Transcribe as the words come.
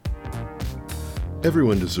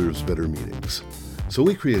Everyone deserves better meetings. So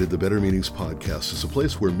we created the Better Meetings podcast as a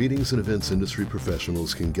place where meetings and events industry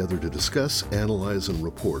professionals can gather to discuss, analyze, and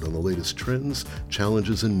report on the latest trends,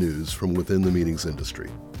 challenges, and news from within the meetings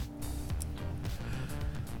industry.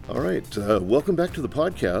 All right, welcome back to the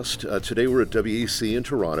podcast. Today we're at WEC in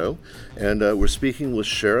Toronto, and we're speaking with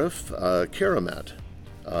Sheriff Keramat,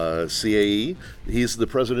 CAE. He's the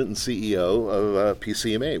president and CEO of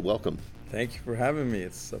PCMA. Welcome. Thank you for having me.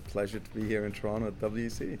 It's a pleasure to be here in Toronto at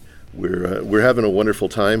WEC. We're having a wonderful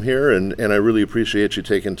time here, and I really appreciate you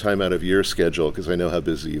taking time out of your schedule, because I know how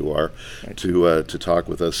busy you are, to talk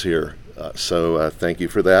with us here. So thank you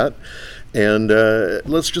for that. And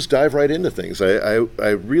let's just dive right into things. I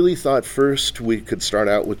really thought first we could start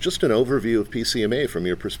out with just an overview of PCMA from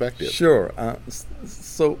your perspective. Sure.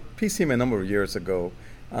 So PCMA a number of years ago,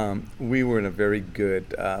 we were in a very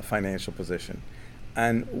good financial position.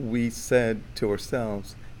 And we said to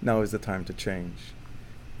ourselves, now is the time to change.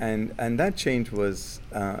 And that change was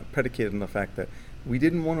predicated on the fact that we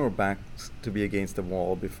didn't want our backs to be against the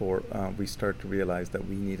wall before we started to realize that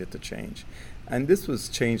we needed to change. And this was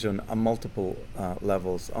changed on multiple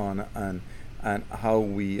levels on how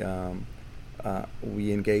we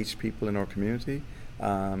engage people in our community,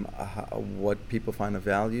 what people find of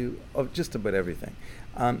value, of just about everything.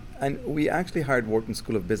 And we actually hired Wharton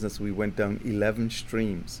School of Business. We went down 11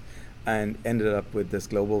 streams and ended up with this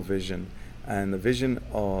global vision, and the vision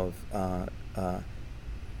of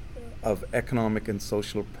economic and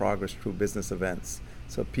social progress through business events.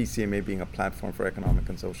 So PCMA being a platform for economic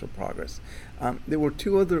and social progress. There were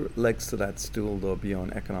two other legs to that stool, though,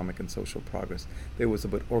 beyond economic and social progress. There was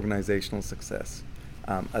about organizational success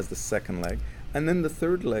as the second leg. And then the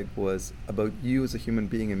third leg was about you as a human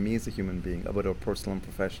being and me as a human being, about our personal and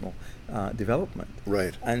professional development.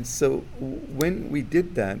 Right. And so when we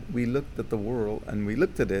did that, we looked at the world and we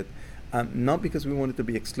looked at it, not because we wanted to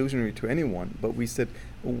be exclusionary to anyone, but we said,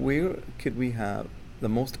 where could we have the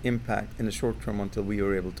most impact in the short term until we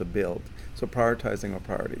were able to build? So prioritizing our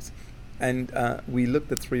priorities. And we looked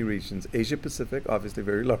at three regions: Asia Pacific, obviously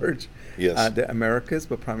very large, yes. The Americas,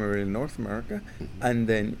 but primarily North America, and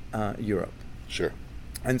then Europe. Sure.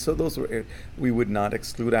 And so those were, we would not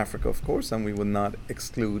exclude Africa, of course, and we would not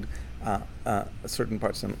exclude certain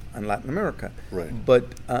parts in Latin America. Right. But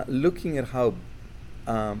looking at how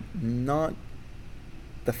not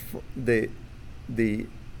the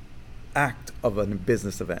act of a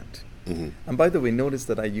business event. Mm-hmm. And by the way, notice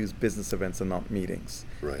that I use business events and not meetings,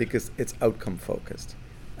 right, because it's outcome focused.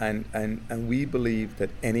 And we believe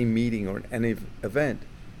that any meeting or any event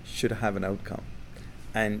should have an outcome.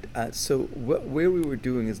 And so where we were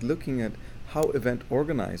doing is looking at how event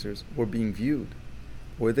organizers were being viewed.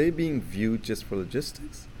 Were they being viewed just for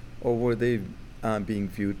logistics, or were they being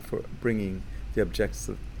viewed for bringing the objectives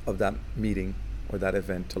of that meeting or that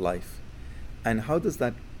event to life? And how does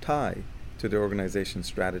that tie to the organization's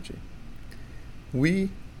strategy? We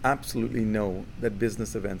absolutely know that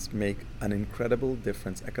business events make an incredible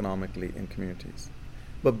difference economically in communities.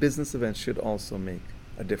 But business events should also make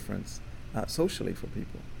a difference socially for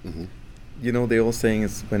people. Mm-hmm. You know, the old saying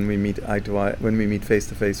is, when we meet eye to eye, when we meet face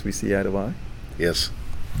to face, we see eye to eye. Yes.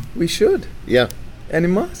 We should. Yeah. And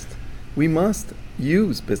we must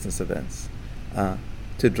use business events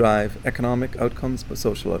to drive economic outcomes, but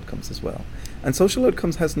social outcomes as well. And social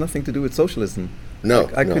outcomes has nothing to do with socialism. No.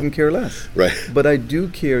 I couldn't care less. Right. But I do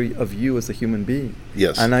care of you as a human being.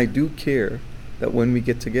 Yes. And I do care that when we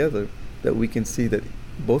get together, that we can see that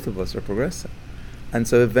both of us are progressing. And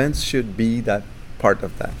so events should be that part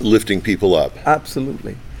of that. Lifting people up.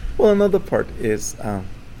 Absolutely. Well, another part is,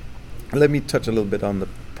 let me touch a little bit on the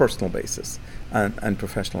personal basis and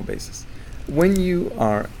professional basis. When you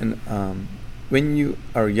are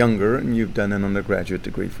younger and you've done an undergraduate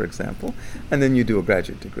degree, for example, and then you do a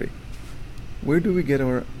graduate degree, where do we get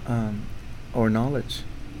our knowledge?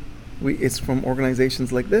 It's from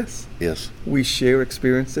organizations like this. Yes. We share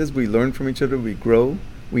experiences, we learn from each other, we grow,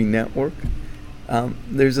 we network.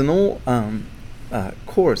 There's an old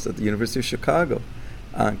course at the University of Chicago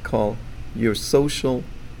called Your Social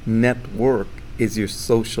Network is Your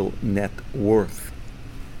Social Net Worth.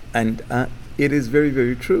 And it is very,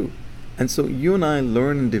 very true. And so you and I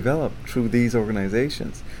learn and develop through these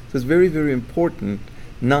organizations. So it's very, very important,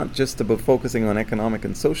 not just about focusing on economic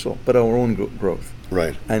and social, but our own growth.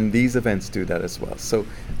 Right. And these events do that as well. So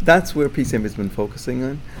that's where PCM has been focusing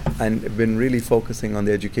on, and been really focusing on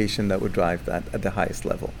the education that would drive that at the highest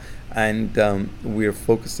level. And we're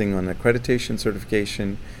focusing on accreditation,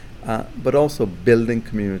 certification, but also building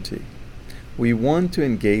community. We want to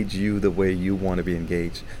engage you the way you want to be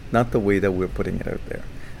engaged, not the way that we're putting it out there.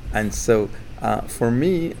 And so for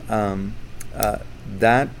me,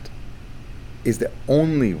 that is the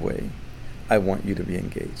only way I want you to be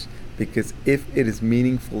engaged. Because if it is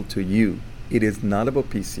meaningful to you, it is not about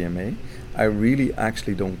PCMA. I really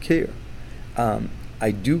actually don't care.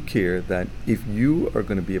 I do care that if you are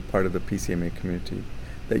going to be a part of the PCMA community,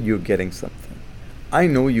 that you're getting something. I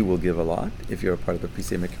know you will give a lot if you're a part of the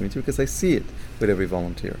PCMA community because I see it with every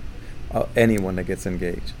volunteer, anyone that gets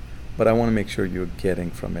engaged. But I want to make sure you're getting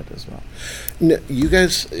from it as well. Now, you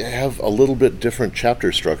guys have a little bit different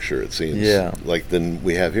chapter structure, it seems, like than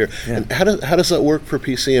we have here. Yeah. And how does that work for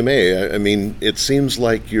PCMA? I mean, it seems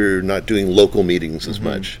like you're not doing local meetings as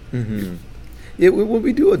much. Mm-hmm. Yeah,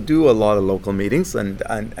 we do a lot of local meetings, and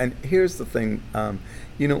here's the thing,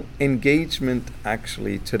 engagement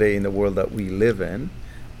actually today in the world that we live in,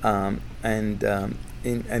 and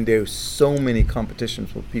there's so many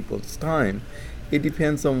competitions with people's time. It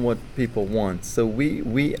depends on what people want. So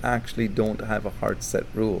we actually don't have a hard set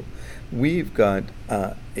rule. We've got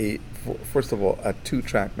first of all, a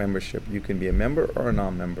 2-track membership. You can be a member or a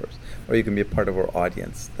non-member, or you can be a part of our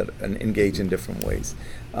audience and engage in different ways.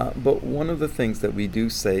 But one of the things that we do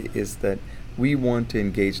say is that we want to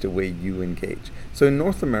engage the way you engage. So in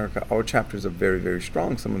North America, our chapters are very, very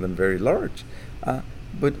strong, some of them very large.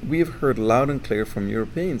 But we've heard loud and clear from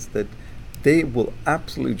Europeans that they will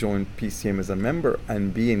absolutely join PCM as a member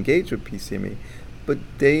and be engaged with PCMA, but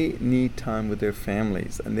they need time with their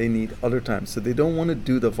families and they need other time. So they don't want to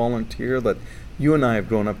do the volunteer that you and I have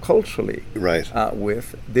grown up culturally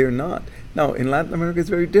with. They're not. Now, in Latin America, it's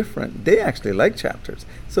very different. They actually like chapters.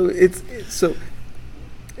 So so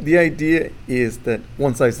the idea is that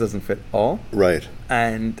one size doesn't fit all. Right.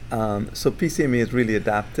 And so PCMA has really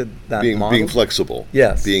adapted that model. Being flexible.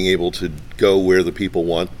 Yes. Being able to go where the people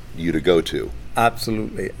want you to go to.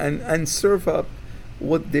 Absolutely. And serve up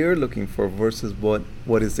what they're looking for versus what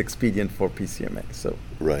is expedient for PCMA. So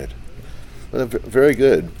right. Well, very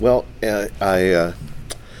good. Well, I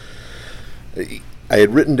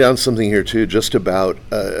had written down something here too, just about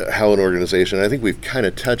how an organization. I think we've kind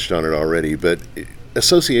of touched on it already, but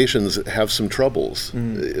associations have some troubles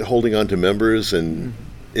holding on to members and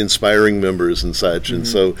inspiring members and such. And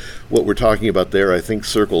so what we're talking about there, I think,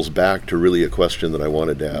 circles back to really a question that I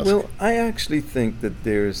wanted to ask. Well, I actually think that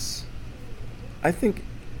I think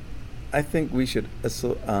we should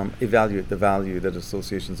evaluate the value that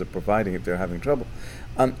associations are providing if they're having trouble.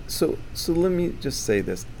 So let me just say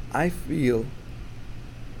this. I feel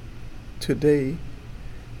today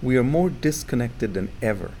we are more disconnected than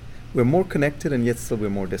ever. We're more connected, and yet still we're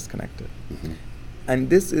more disconnected. And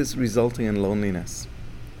this is resulting in loneliness.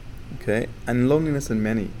 Okay? And loneliness in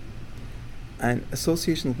many. And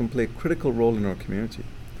associations can play a critical role in our community.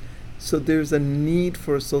 So there's a need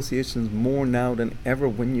for associations more now than ever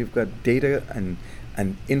when you've got data and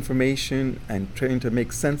information and trying to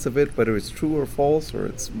make sense of it, whether it's true or false, or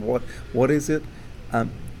it's what is it.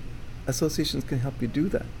 Associations can help you do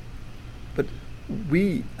that. But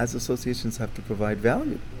we as associations have to provide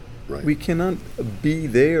value. Right. We cannot be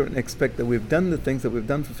there and expect that we've done the things that we've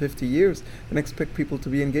done for 50 years and expect people to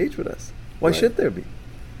be engaged with us. Why should there be?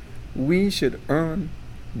 We should earn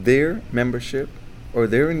their membership or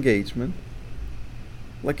their engagement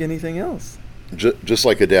like anything else. Just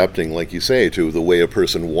like adapting, like you say, to the way a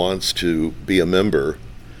person wants to be a member.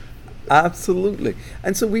 Absolutely.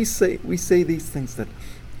 And so we say these things that,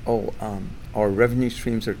 our revenue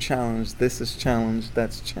streams are challenged, this is challenged,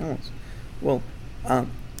 that's challenged. Well,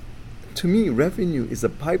 to me, revenue is a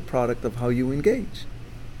byproduct of how you engage,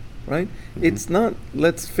 right? It's not,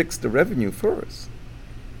 let's fix the revenue first.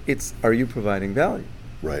 It's, are you providing value?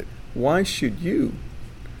 Right. Why should you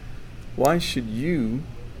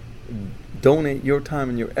donate your time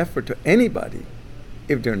and your effort to anybody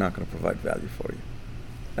if they're not going to provide value for you?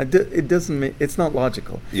 It doesn't make, it's not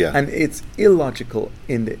logical. Yeah. And it's illogical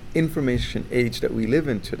in the information age that we live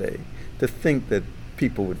in today to think that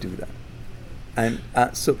people would do that. And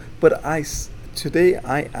today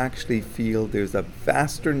I actually feel there's a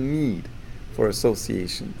vaster need for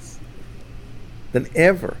associations than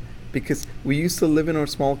ever, because we used to live in our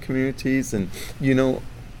small communities, and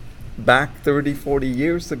back 30, 40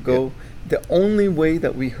 years ago, the only way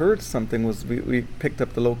that we heard something was we picked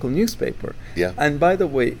up the local newspaper. Yeah. And by the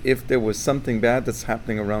way, if there was something bad that's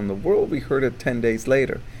happening around the world, we heard it 10 days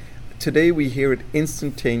later. Today we hear it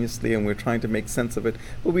instantaneously, and we're trying to make sense of it,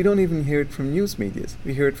 but we don't even hear it from news medias.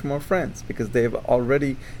 We hear it from our friends because they've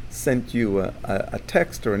already sent you a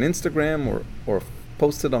text or an Instagram or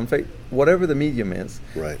posted on Facebook, whatever the medium is.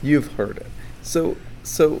 Right. You've heard it. So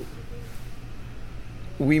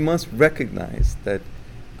we must recognize that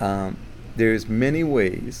there's many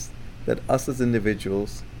ways that us as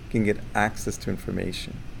individuals can get access to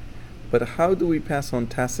information. But how do we pass on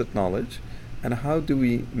tacit knowledge, and how do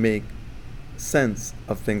we make sense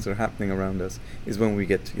of things that are happening around us is when we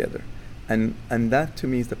get together. And that to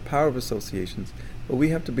me is the power of associations. But we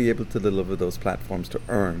have to be able to deliver those platforms to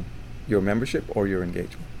earn your membership or your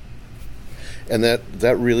engagement. And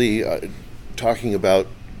that really, talking about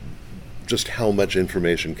just how much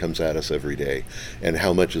information comes at us every day and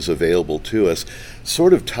how much is available to us,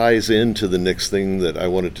 sort of ties into the next thing that I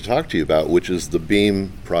wanted to talk to you about, which is the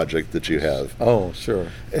Beam project that you have. Oh, sure.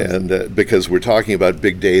 And because we're talking about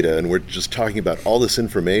big data and we're just talking about all this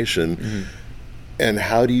information, Mm-hmm. and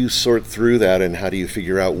how do you sort through that, and how do you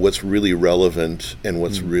figure out what's really relevant and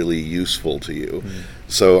what's really useful to you?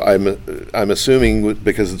 So I'm assuming,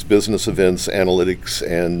 because it's business events, analytics,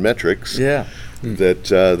 and metrics, Yeah. that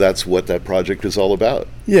that's what that project is all about.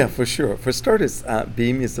 Yeah, for sure. For starters,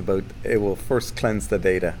 Beam is about, it will first cleanse the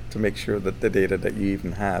data to make sure that the data that you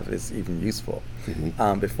even have is even useful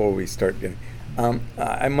before we start getting.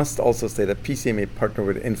 I must also say that PCMA partnered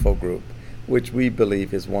with Info Group, which we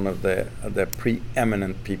believe is one of the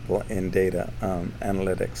preeminent people in data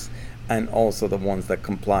analytics, and also the ones that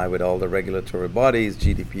comply with all the regulatory bodies,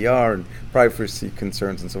 GDPR and privacy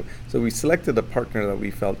concerns, and so. So we selected a partner that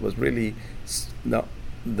we felt was really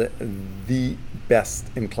the best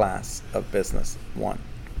in class of business. One.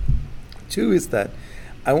 Two is that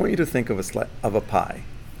I want you to think of a pie,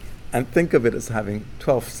 and think of it as having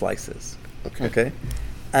 12 slices. Okay?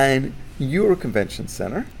 And you're a convention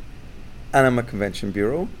center, and I'm a convention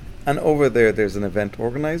bureau, and over there's an event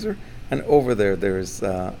organizer, and over there's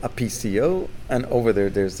a PCO, and over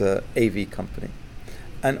there's a AV company,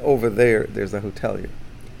 and over there's a hotelier.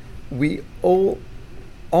 We all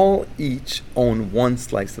each own one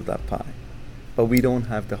slice of that pie, but we don't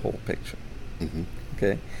have the whole picture. Mm-hmm.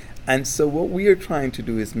 Okay? And so what we are trying to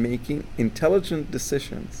do is making intelligent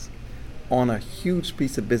decisions on a huge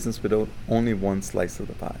piece of business without only one slice of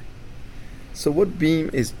the pie. So what Beam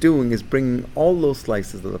is doing is bringing all those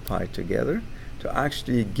slices of the pie together to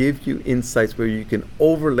actually give you insights where you can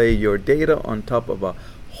overlay your data on top of a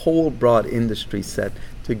whole broad industry set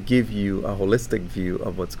to give you a holistic view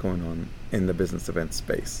of what's going on in the business event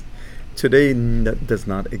space. Today, that does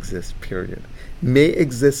not exist, period. May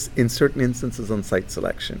exist in certain instances on site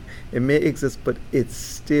selection. It may exist, but it's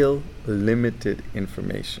still limited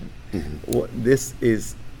information. Mm-hmm. What this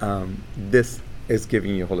is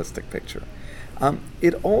giving you a holistic picture.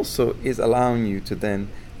 It also is allowing you to then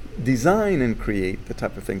design and create the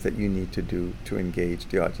type of things that you need to do to engage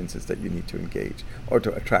the audiences that you need to engage, or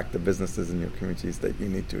to attract the businesses in your communities that you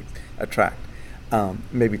need to attract,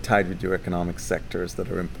 maybe tied with your economic sectors that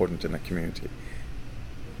are important in a community.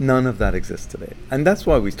 None of that exists today. And that's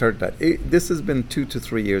why we started that. This has been 2 to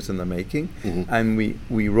 3 years in the making, and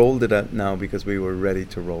we rolled it out now because we were ready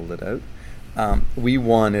to roll it out. We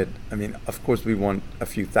wanted, of course we want a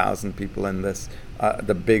few thousand people in this.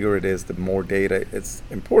 The bigger it is, the more data it's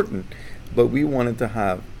important. But we wanted to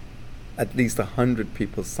have at least 100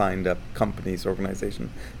 people signed up, companies,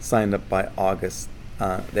 organizations, signed up by August,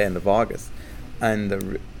 the end of August. And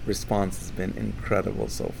the response has been incredible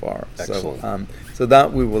so far. Excellent. So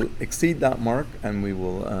that we will exceed that mark, and we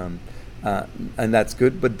will, and that's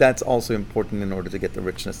good. But that's also important in order to get the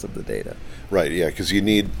richness of the data. Right. Yeah. Because you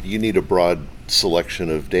need a broad selection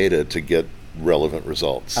of data to get relevant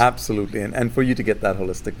results. Absolutely, and for you to get that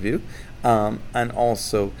holistic view, and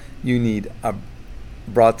also you need a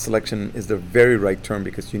broad selection is the very right term,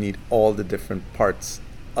 because you need all the different parts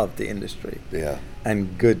of the industry. Yeah.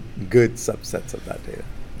 And good subsets of that data.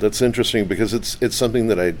 That's interesting, because it's something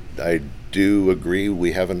that I do agree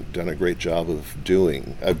we haven't done a great job of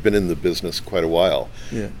doing. I've been in the business quite a while,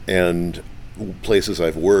 and places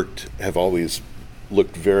I've worked have always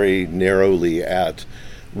looked very narrowly at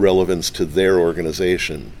relevance to their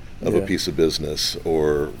organization of a piece of business,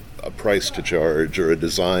 or a price to charge, or a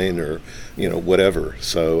design, or whatever.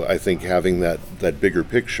 So I think having that bigger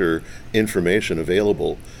picture information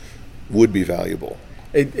available would be valuable.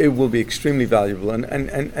 It will be extremely valuable,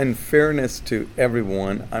 and fairness to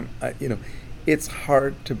everyone. It's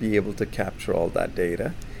hard to be able to capture all that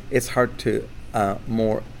data. It's hard to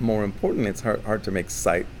more importantly, it's hard to make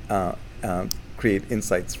create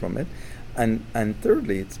insights from it, and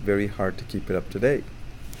thirdly, it's very hard to keep it up to date,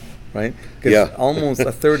 right? Because almost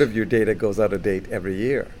a third of your data goes out of date every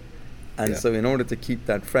year, and so in order to keep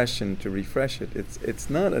that fresh and to refresh it, it's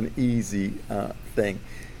not an easy thing.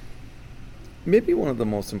 Maybe one of the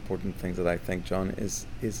most important things that I think, John, is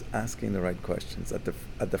asking the right questions at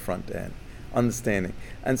the front end, understanding.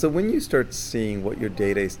 And so when you start seeing what your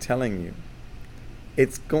data is telling you,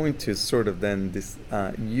 it's going to sort of then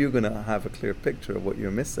you're going to have a clear picture of what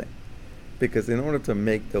you're missing. because in order to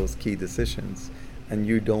make those key decisions, and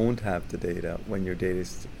you don't have the data when your data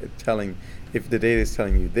is telling, if the data is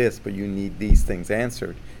telling you this, but you need these things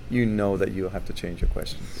answered, you know that you'll have to change your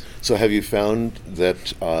questions. So have you found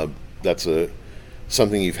that that's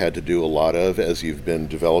something you've had to do a lot of as you've been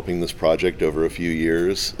developing this project over a few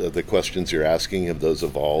years? The questions you're asking, have those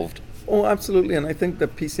evolved? Oh, absolutely, and I think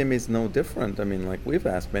that PCMA is no different. I mean, like, we've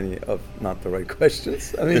asked many of not the right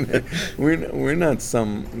questions. I mean, we're not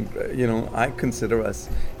some, I consider us,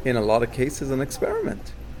 in a lot of cases, an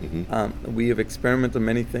experiment. Mm-hmm. We have experimented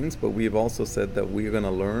many things, but we have also said that we're going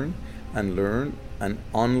to learn and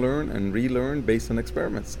unlearn and relearn based on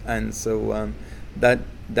experiments. And so that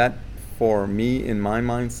for me, in my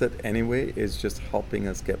mindset anyway, is just helping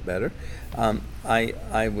us get better.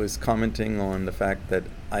 I was commenting on the fact that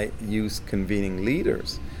I used convening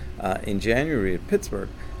leaders in January at Pittsburgh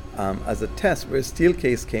as a test where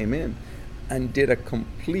Steelcase came in and did a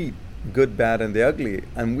complete good, bad, and the ugly,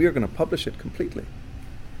 and we're going to publish it completely.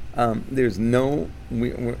 There's no,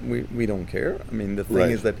 we don't care. I mean, the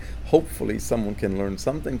thing is that hopefully someone can learn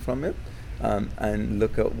something from it and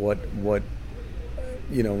look at what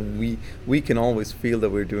we can always feel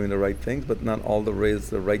that we're doing the right things, but not all the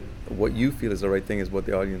ways what you feel is the right thing is what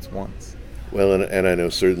the audience wants. Well, and I know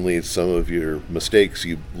certainly some of your mistakes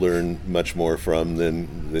you learn much more from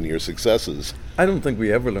than your successes. I don't think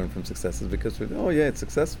we ever learn from successes because it's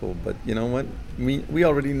successful, but you know what? We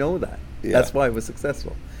already know that. Yeah. That's why it was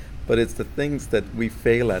successful. But it's the things that we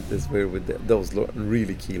fail at is where those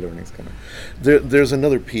really key learnings come in. There's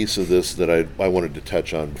another piece of this that I wanted to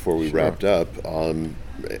touch on before we wrapped up on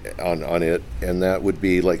it, and that would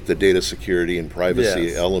be like the data security and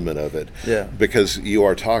privacy element of it. Yeah. Because you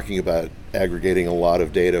are talking about aggregating a lot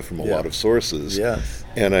of data from a lot of sources. Yes.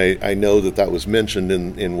 And I know that was mentioned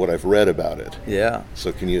in what I've read about it. Yeah.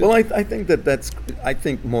 So can you... Well, I think I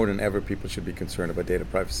think more than ever people should be concerned about data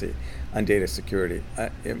privacy and data security.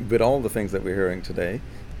 With all the things that we're hearing today,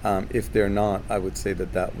 if they're not, I would say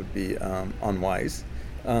that would be unwise.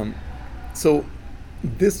 So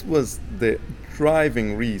this was the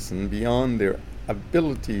driving reason beyond their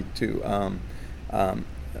ability to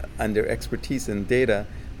and their expertise in data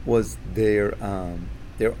was their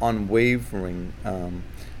unwavering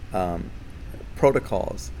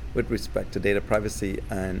protocols with respect to data privacy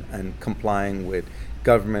and complying with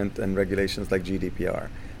government and regulations like GDPR.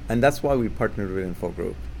 And that's why we partnered with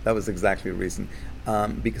InfoGroup. That was exactly the reason.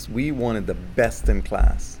 Because we wanted the best in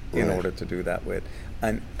class in order to do that with.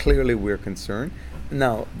 And clearly we're concerned.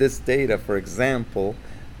 Now, this data, for example,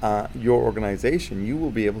 your organization, you will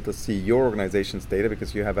be able to see your organization's data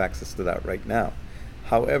because you have access to that right now.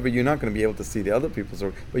 However, you're not going to be able to see the other people's,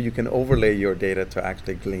 but you can overlay your data to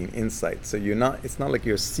actually glean insights. So it's not like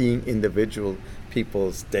you're seeing individual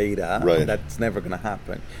people's data. Right. That's never going to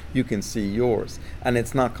happen. You can see yours. And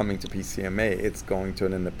it's not coming to PCMA, it's going to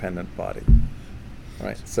an independent body.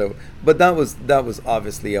 Right. So, but that was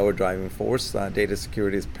obviously our driving force. Data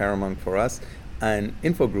security is paramount for us. And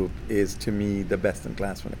InfoGroup is, to me, the best in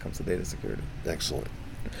class when it comes to data security. Excellent.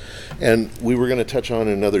 And we were going to touch on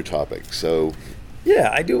another topic, so...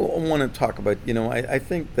 Yeah, I do want to talk about, I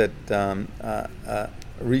think that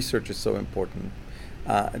research is so important.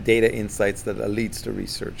 Data insights that leads to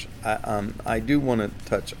research. I do want to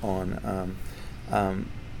touch on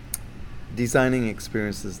designing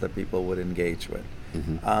experiences that people would engage with.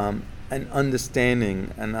 Mm-hmm. And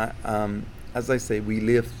understanding, and as I say, we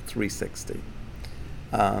live 360.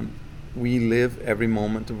 We live every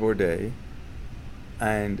moment of our day,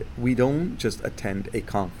 and we don't just attend a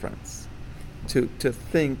conference. To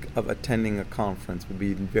think of attending a conference would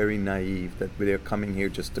be very naive that they're coming here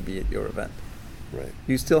just to be at your event. Right.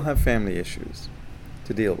 You still have family issues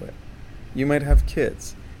to deal with. You might have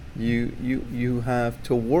kids. You have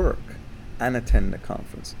to work and attend the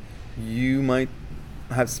conference. You might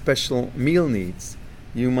have special meal needs.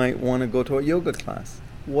 You might want to go to a yoga class.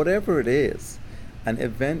 Whatever it is, an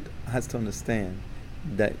event has to understand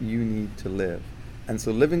that you need to live. And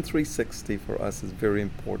so living 360 for us is very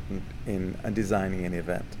important in designing an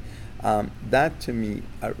event. That to me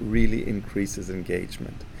really increases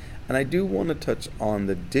engagement. And I do want to touch on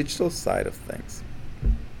the digital side of things.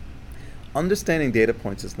 Understanding data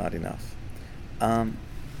points is not enough.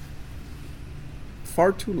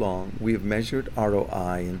 Far too long we have measured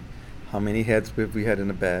ROI and how many heads we had in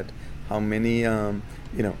a bed, how many,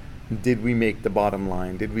 did we make the bottom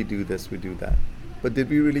line, did we do this, we do that. But did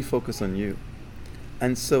we really focus on you?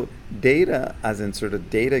 And so data, as in sort of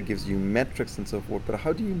data gives you metrics and so forth, but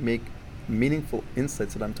how do you make meaningful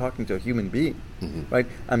insights that I'm talking to a human being, right?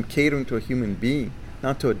 I'm catering to a human being,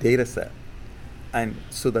 not to a data set. And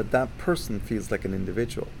so that person feels like an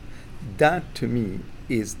individual. that to me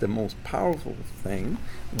is the most powerful thing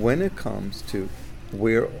when it comes to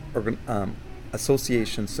where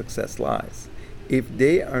association success lies. If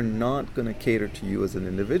they are not going to cater to you as an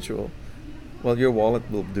individual, well, your wallet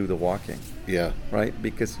will do the walking. Yeah. Right?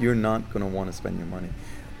 Because you're not going to want to spend your money.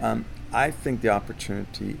 I think the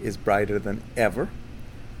opportunity is brighter than ever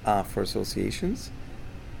for associations,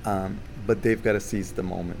 but they've got to seize the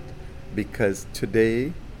moment. Because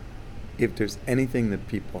today, if there's anything that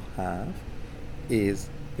people have, is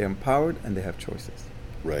they're empowered and they have choices.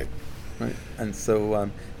 Right. Right. And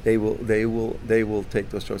so they will take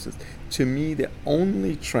those choices. To me, the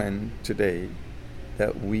only trend today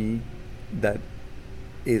that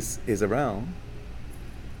is around,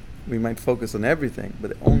 we might focus on everything,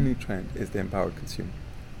 but the only trend is the empowered consumer.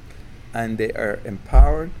 And they are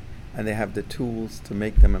empowered, and they have the tools to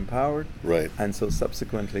make them empowered. Right. And so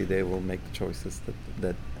subsequently, they will make the choices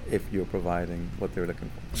that if you're providing what they're looking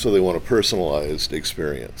for. So they want a personalized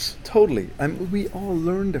experience. Totally. And we all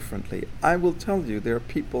learn differently. I will tell you, there are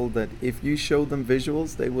people that if you show them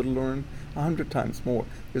visuals, they would learn 100 times more.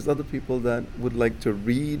 There's other people that would like to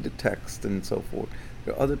read the text and so forth.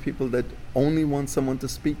 There are other people that only want someone to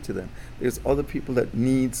speak to them. There's other people that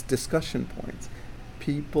needs discussion points.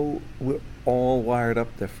 People, we're all wired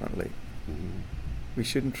up differently. Mm-hmm. We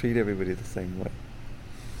shouldn't treat everybody the same way.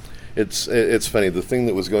 It's funny. The thing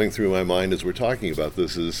that was going through my mind as we're talking about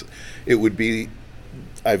this is, it would be,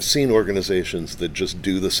 I've seen organizations that just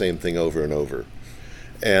do the same thing over and over,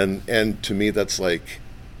 and to me that's like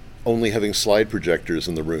only having slide projectors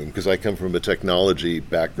in the room, because I come from a technology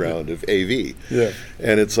background of AV, Yeah.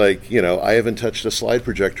 and it's like, I haven't touched a slide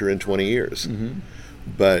projector in 20 years, Mm-hmm.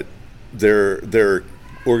 but there are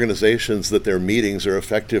organizations that their meetings are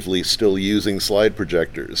effectively still using slide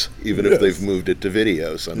projectors, even if Yes. they've moved it to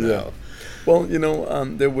video somehow. Yeah. Well,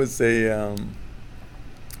 there was a,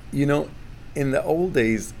 in the old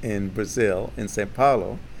days in Brazil, in Sao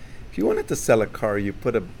Paulo, if you wanted to sell a car, you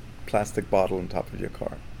put a plastic bottle on top of your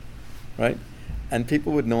car, right? And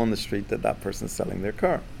people would know on the street that that person's selling their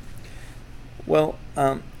car. Well,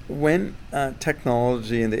 when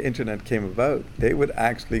technology and the internet came about, they would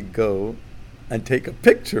actually go and take a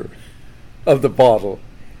picture of the bottle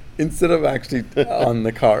instead of actually on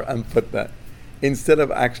the car and put that, instead of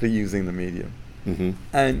actually using the medium. Mm-hmm.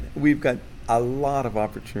 And we've got a lot of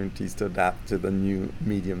opportunities to adapt to the new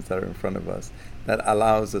mediums that are in front of us that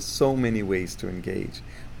allows us so many ways to engage.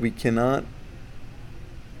 We cannot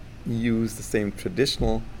use the same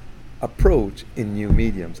traditional approach in new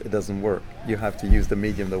mediums. It doesn't work. You have to use the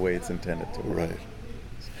medium the way it's intended to. Right.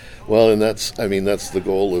 Well, and that's the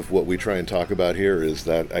goal of what we try and talk about here, is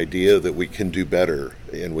that idea that we can do better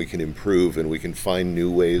and we can improve and we can find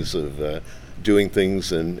new ways of doing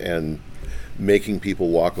things and making people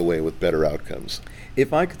walk away with better outcomes.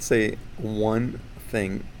 If I could say one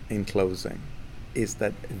thing in closing, is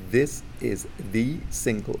that this is the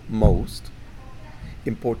single most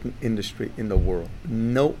important industry in the world.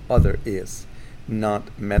 No other is.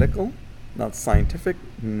 Not medical, not scientific,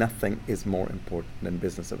 nothing is more important than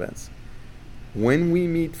business events. When we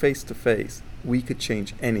meet face to face, we could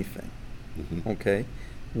change anything. Mm-hmm. Okay?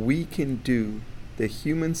 We can do, the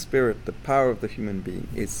human spirit, the power of the human being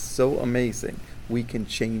is so amazing. We can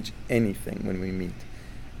change anything when we meet.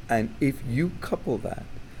 And if you couple that,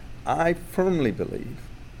 I firmly believe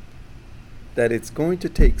that it's going to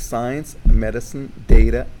take science, medicine,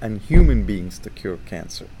 data, and human beings to cure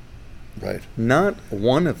cancer. Right. Not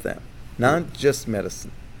one of them, not just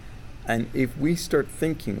medicine. And if we start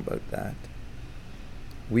thinking about that,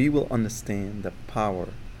 we will understand the power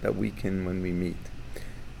that we can when we meet.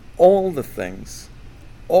 All the things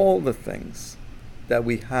that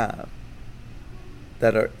we have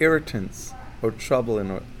that are irritants or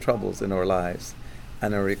troubles in our lives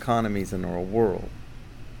and our economies and our world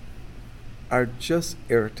are just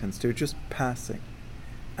irritants. They're just passing.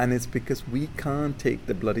 And it's because we can't take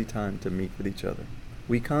the bloody time to meet with each other.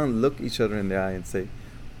 We can't look each other in the eye and say,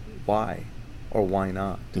 why or why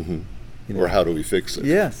not? Mm-hmm. Or how do we fix it?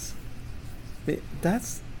 Yes.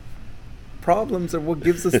 That's, problems are what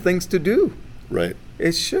gives us things to do. Right.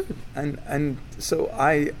 It should. And so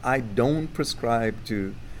I don't prescribe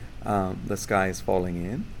to the sky is falling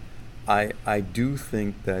in. I do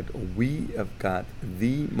think that we have got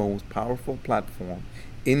the most powerful platform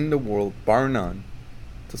in the world, bar none,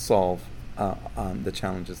 to solve the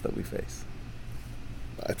challenges that we face.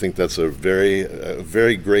 I think that's a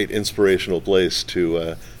very great inspirational place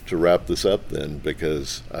to wrap this up then,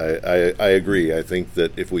 because I agree. I think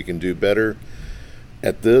that if we can do better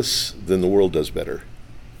at this, then the world does better.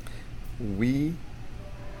 We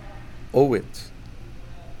owe it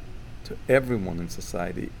to everyone in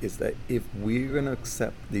society is that if we're going to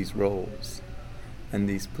accept these roles and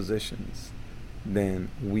these positions,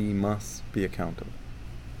 then we must be accountable.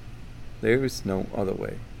 There is no other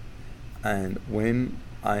way. And when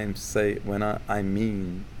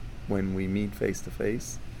when we meet face to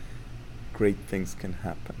face, great things can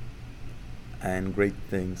happen. And great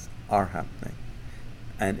things are happening.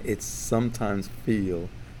 And it's sometimes feel,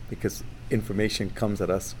 because information comes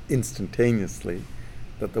at us instantaneously,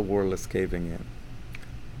 that the world is caving in.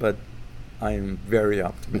 But I am very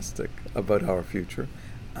optimistic about our future,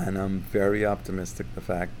 and I'm very optimistic the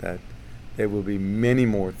fact that there will be many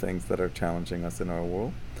more things that are challenging us in our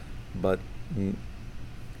world, but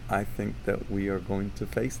I think that we are going to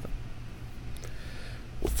face them.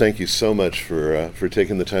 Well, thank you so much for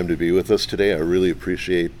taking the time to be with us today. I really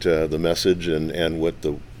appreciate the message and what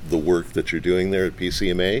the work that you're doing there at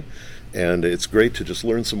PCMA. And it's great to just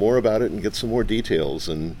learn some more about it and get some more details,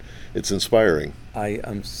 and it's inspiring. I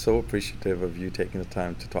am so appreciative of you taking the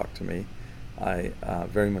time to talk to me. I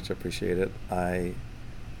very much appreciate it. I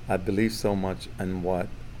believe so much in what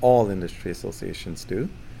all industry associations do,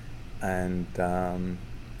 and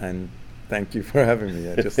thank you for having me.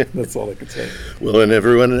 That's all I could say. Well, and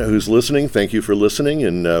everyone who's listening, thank you for listening,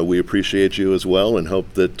 and we appreciate you as well, and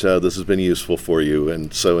hope that this has been useful for you.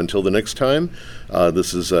 And so until the next time,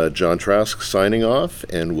 this is John Trask signing off,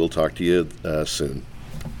 and we'll talk to you soon.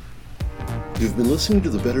 You've been listening to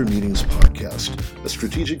the Better Meetings podcast, a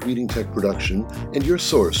strategic meeting tech production and your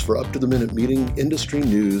source for up-to-the-minute meeting industry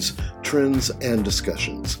news, trends, and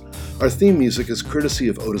discussions. Our theme music is courtesy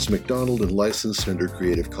of Otis McDonald and licensed under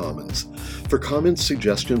Creative Commons. For comments,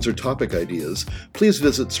 suggestions, or topic ideas, please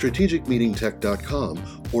visit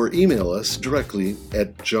strategicmeetingtech.com or email us directly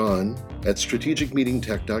at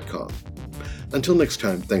john@strategicmeetingtech.com. Until next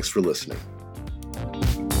time, thanks for listening.